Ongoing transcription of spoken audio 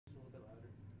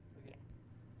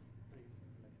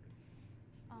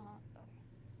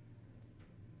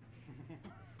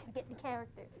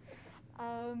character.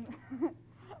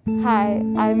 Hi,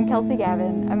 I'm Kelsey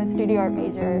Gavin. I'm a studio art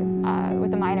major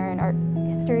with a minor in art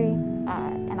history,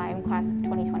 and I am class of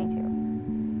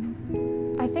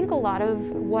 2022. I think a lot of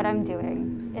what I'm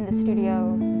doing in the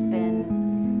studio has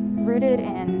been rooted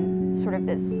in sort of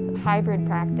this hybrid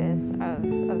practice of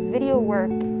video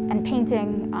work and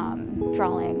painting,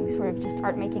 drawing, sort of just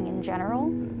art making in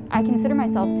general. I consider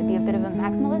myself to be a bit of a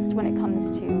maximalist when it comes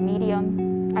to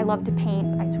medium. I love to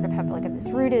paint. I sort of have like this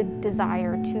rooted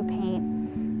desire to paint,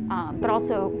 but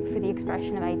also for the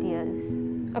expression of ideas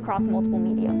across multiple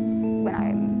mediums. When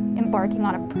I'm embarking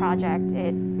on a project,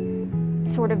 it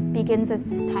sort of begins as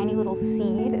this tiny little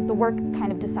seed. The work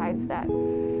kind of decides that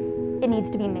it needs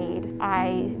to be made.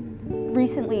 I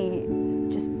recently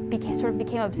just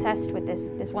became obsessed with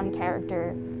this one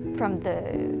character from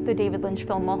the David Lynch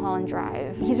film Mulholland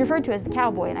Drive. He's referred to as the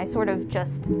cowboy, and I sort of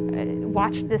just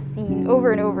watched this scene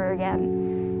over and over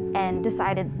again and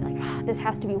decided, like, this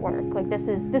has to be work. Like, this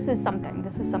is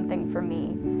something for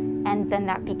me. And then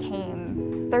that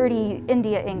became 30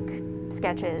 India ink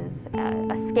sketches,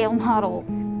 a scale model,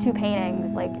 2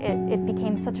 paintings. Like, it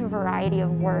became such a variety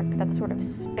of work that sort of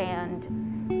spanned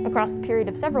across the period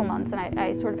of several months, and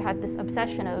I sort of had this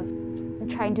obsession of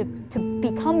trying to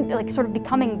become, like, sort of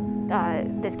becoming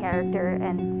this character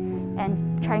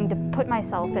and trying to put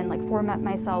myself and, like, format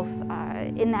myself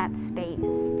in that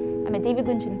space. I'm a David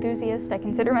Lynch enthusiast. I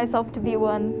consider myself to be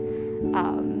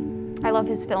one. I love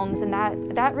his films, and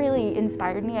that really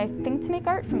inspired me, I think, to make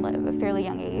art from a fairly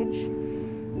young age.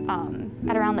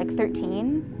 At around like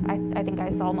 13, I think I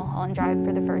saw Mulholland Drive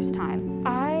for the first time.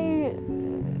 I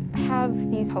have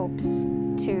these hopes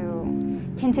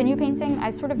to continue painting. I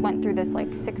sort of went through this like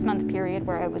 6-month period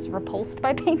where I was repulsed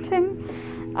by painting,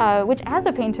 which as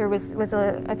a painter was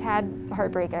a tad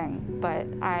heartbreaking, but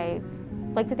I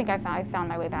like to think I found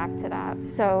my way back to that.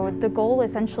 So the goal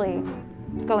essentially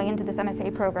going into this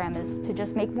MFA program is to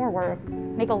just make more work,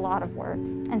 make a lot of work,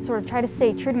 and sort of try to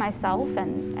stay true to myself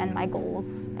and my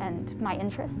goals and my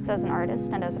interests as an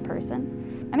artist and as a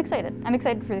person. I'm excited. I'm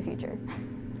excited for the future.